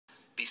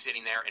be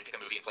sitting there and pick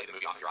a movie and play the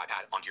movie off your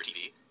iPad onto your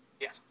TV?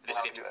 Yes. This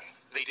is it.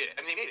 They did it.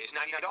 I mean, they made it. It's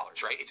 $99,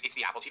 right? It's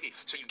the Apple TV.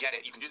 So you get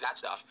it. You can do that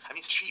stuff. I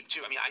mean, it's cheap,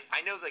 too. I mean,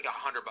 I know like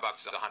 $100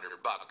 is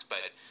 $100, but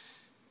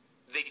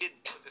they did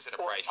put this at a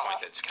price point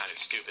that's kind of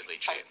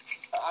stupidly cheap.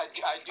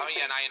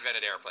 And I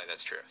invented AirPlay.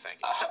 That's true. Thank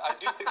you. I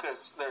do think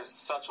there's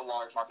such a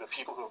large market of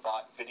people who have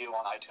bought video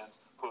on iTunes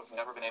who have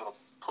never been able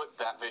to put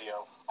that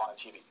video on a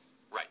TV.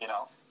 Right. You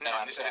know? And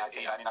I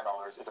think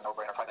 $99 is a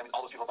no-brainer price. I mean,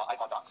 all those people bought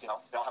iPod docks, you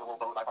know? They all have a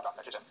little Bose iPod dock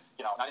in their kitchen.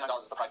 You know, $99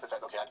 is the price that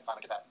says, okay, I can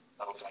finally get that. It's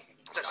not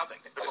There's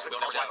something. We'll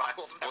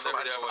never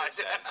know what it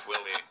says, will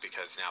we?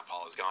 Because now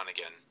Paul is gone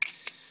again.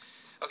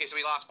 Okay, so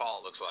we lost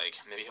Paul, it looks like.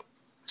 Maybe he'll...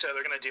 So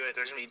they're going to do it.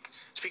 There's going to be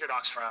speaker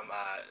docks from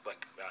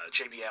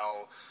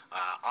JBL,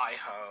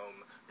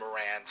 iHome,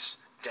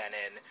 Marantz,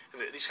 Denon.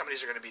 These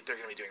companies are going to be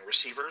doing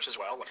receivers as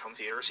well, like home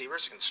theater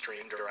receivers. You can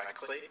stream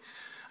directly.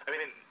 I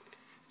mean,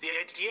 the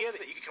idea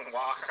that you can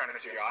walk around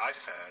with your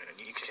iPhone and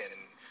you can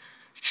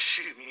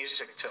shoot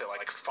music to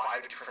like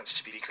 5 different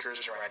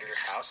speakers around your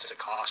house that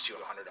cost you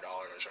 $100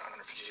 or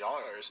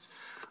 $150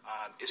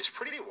 is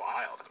pretty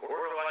wild.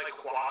 Or like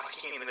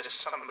walking into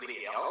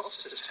somebody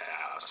else's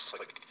house,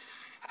 like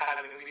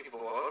having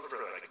people over,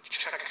 like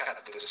check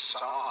out this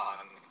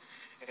song,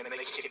 and then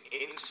they can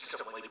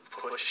instantly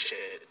push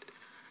it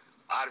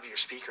out of your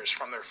speakers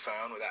from their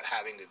phone without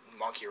having to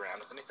monkey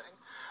around with anything.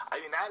 I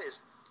mean, that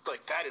is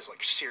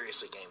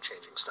seriously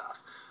game-changing stuff.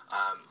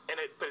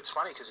 But it's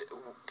funny because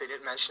they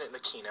didn't mention it in the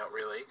keynote,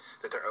 really,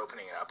 that they're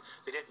opening it up.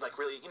 They didn't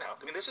really,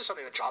 I mean, this is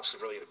something that Jobs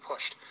has really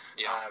pushed.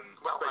 Yeah. I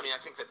mean, I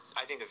think that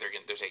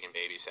they're taking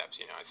baby steps.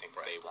 I think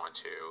that they want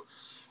to.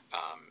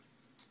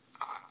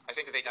 I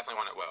think that they definitely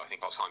want to. Well, I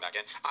think Paul's calling back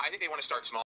in. I think they want to start small.